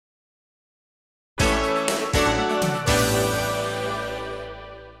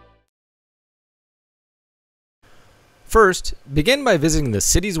First, begin by visiting the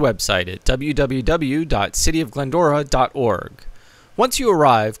city's website at www.cityofglendora.org. Once you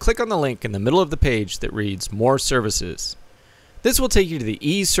arrive, click on the link in the middle of the page that reads More Services. This will take you to the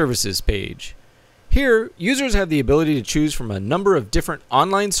e-Services page. Here, users have the ability to choose from a number of different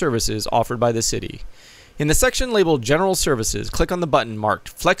online services offered by the city. In the section labeled General Services, click on the button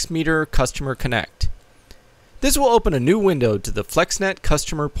marked FlexMeter Customer Connect. This will open a new window to the Flexnet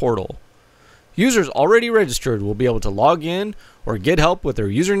Customer Portal. Users already registered will be able to log in or get help with their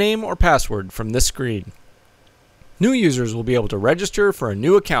username or password from this screen. New users will be able to register for a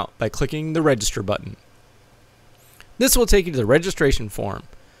new account by clicking the Register button. This will take you to the registration form.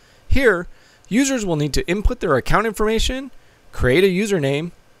 Here, users will need to input their account information, create a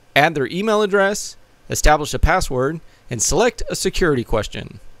username, add their email address, establish a password, and select a security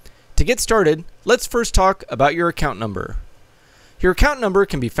question. To get started, let's first talk about your account number. Your account number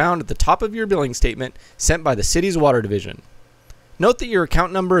can be found at the top of your billing statement sent by the city's water division. Note that your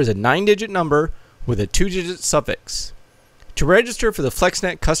account number is a 9-digit number with a 2-digit suffix. To register for the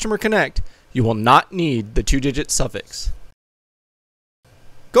Flexnet Customer Connect, you will not need the 2-digit suffix.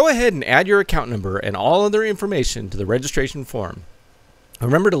 Go ahead and add your account number and all other information to the registration form.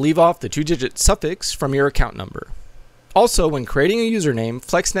 Remember to leave off the 2-digit suffix from your account number. Also, when creating a username,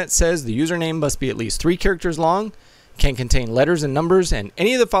 Flexnet says the username must be at least 3 characters long, can contain letters and numbers, and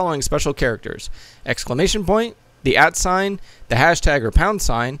any of the following special characters: exclamation point, the @ sign, the hashtag or pound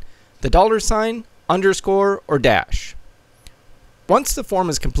sign, the $sign, underscore, or dash. Once the form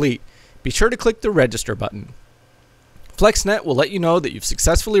is complete, be sure to click the Register button. Flexnet will let you know that you've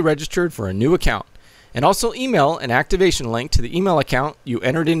successfully registered for a new account, and also email an activation link to the email account you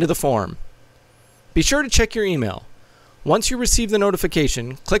entered into the form. Be sure to check your email. Once you receive the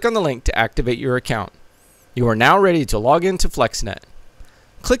notification, click on the link to activate your account. You are now ready to log in to Flexnet.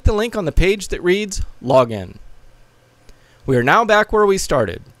 Click the link on the page that reads Login. We are now back where we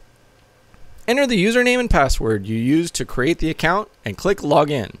started. Enter the username and password you used to create the account and click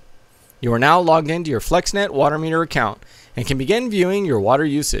Login. You are now logged into your Flexnet water meter account and can begin viewing your water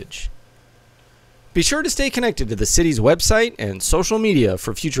usage. Be sure to stay connected to the city's website and social media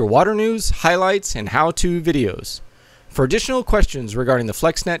for future water news, highlights, and how-to videos. For additional questions regarding the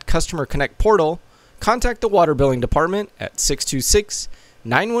Flexnet Customer Connect portal, contact the Water Billing Department at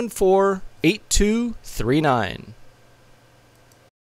 626-914-8239.